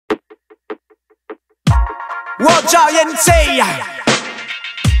Watch out and say,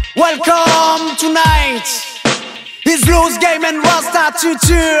 welcome tonight. It's Louzgain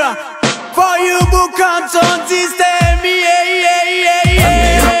Rastatutur. For you who can't understand me,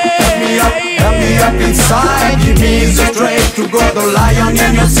 Help me up inside. Give me the strength to go the lion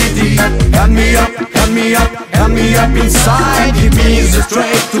in your city. Help me up inside. Give me the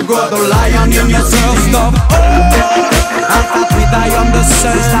strength to go the lion in your city. first of all, we die on the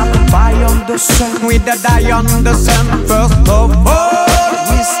sun. Start to buy on the sun. We die on the sun. First of all,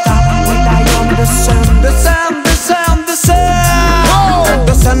 we die on the sun. The sun, the sun, the sun. Oh.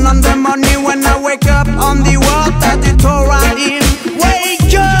 The sun on the morning when I wake up on the world that it around him.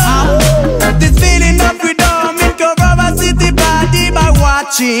 Wake up! This feeling of freedom in Corona City body by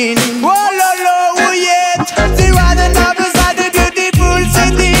watching. Oh, lo, lo, oh, yeah. See right on the other side the beautiful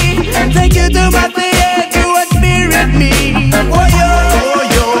city. Thank you to my prayer to spirit me. Oh, yo, oh,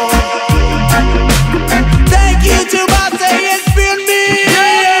 yo. Thank you to my prayer, spirit me.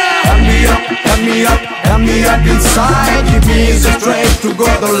 Yeah. Help me up inside. Give me the strength to go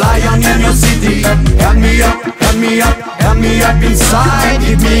the lion in your city. Help me up inside.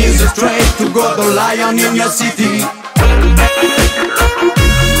 Give me the strength to go the lion in your city.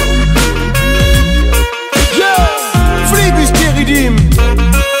 Yeah, Flibus Kéridim.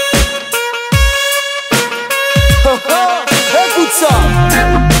 Écoute ça.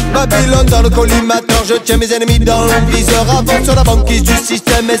 Babylone dans le collimateur, je tiens mes ennemis dans le viseur. Avance sur la banquise du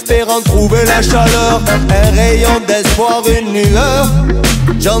système, espérant trouver la chaleur. Un rayon d'espoir, une lueur.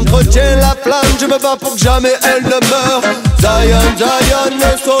 J'entretiens la flamme, je me bats pour que jamais elle ne meure. Zion, Zion,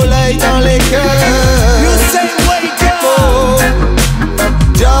 le soleil dans les cœurs. You say wake up. Oh,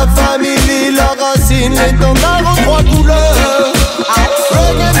 Jah family, la racine, l'étendard aux trois couleurs.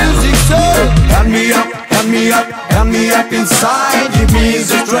 Reggae music soul. Help me up inside. Give me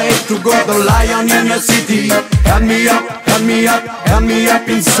the strength to go the lion in your city. Help me up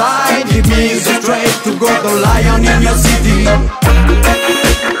inside. Give me the strength to go the lion in your city.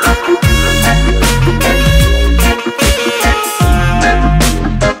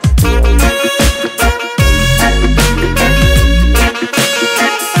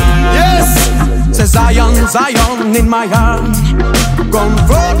 Yes, say Zion, Zion in my heart.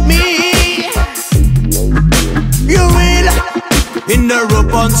 Comfort me. You will in the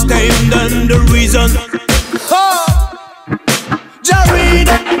rope unstained and the reason. Jared,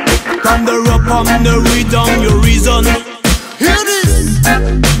 come the rope on the rhythm, your reason. Hear this.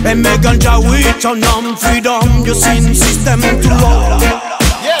 And make a Jared on freedom, your sin system to law.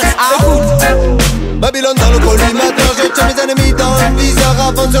 Yes, écoute. Babylone dans le collimateur, je tiens mes ennemis dans le viseur.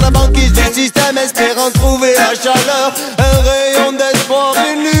 Avance sur la banquise du système, espérant trouver la chaleur. Un rayon d'espoir,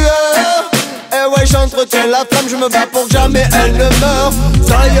 une lueur. Eh ouais, j'entretiens la flamme, je me bats pour que jamais elle ne meure.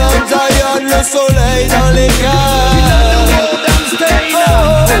 Zion, Zion, le soleil dans les cœurs.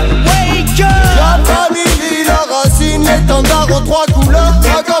 Oh, Wake up! la famille, la racine, l'étendard aux trois couleurs.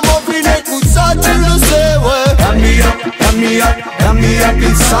 Pas comme on finit, écoute ça, tu le sais, ouais. Help me up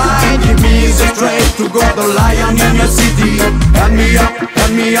inside. Give me the strength to go the lion in your city. Help me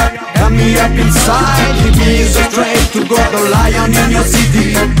up inside. Give me the strength to go the lion in your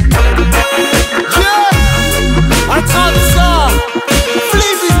city.